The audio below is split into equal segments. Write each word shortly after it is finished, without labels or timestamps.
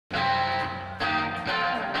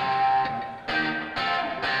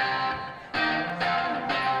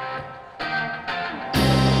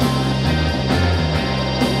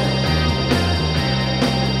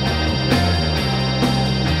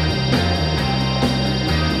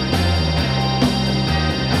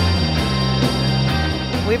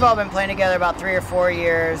we've all been playing together about 3 or 4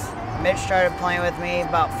 years. Mitch started playing with me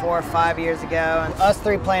about 4 or 5 years ago. And us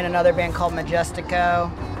three playing another band called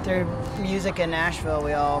Majestico. Through music in Nashville,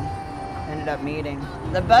 we all ended up meeting.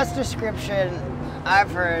 The best description I've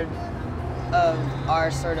heard of our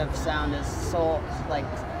sort of sound is soul, like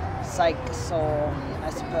psych-soul, I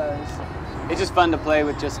suppose. It's just fun to play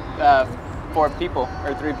with just 4 people,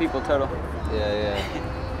 or 3 people total. Yeah.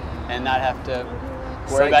 And not have to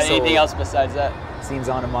worry about anything else besides that. Seems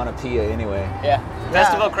onomatopoeia anyway. Yeah.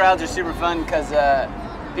 Festival crowds are super fun because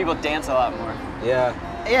people dance a lot more. Yeah.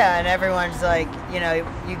 Yeah, and everyone's like, you know,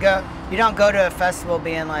 you don't go to a festival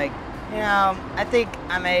being like, you know, I think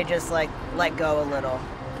I may just like let go a little.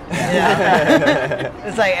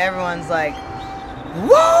 It's like everyone's like,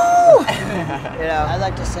 woo! You know. I'd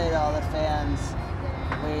like to say to all the fans,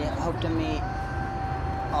 we hope to meet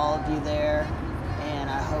all of you there, and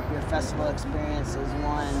I hope your festival experience is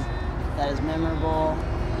one that is memorable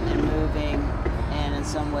and moving and in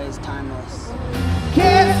some ways timeless.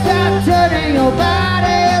 Can't stop turning your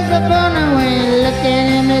body as a burner when you're looking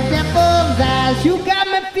in the devil's eyes. You got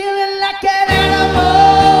me feeling like an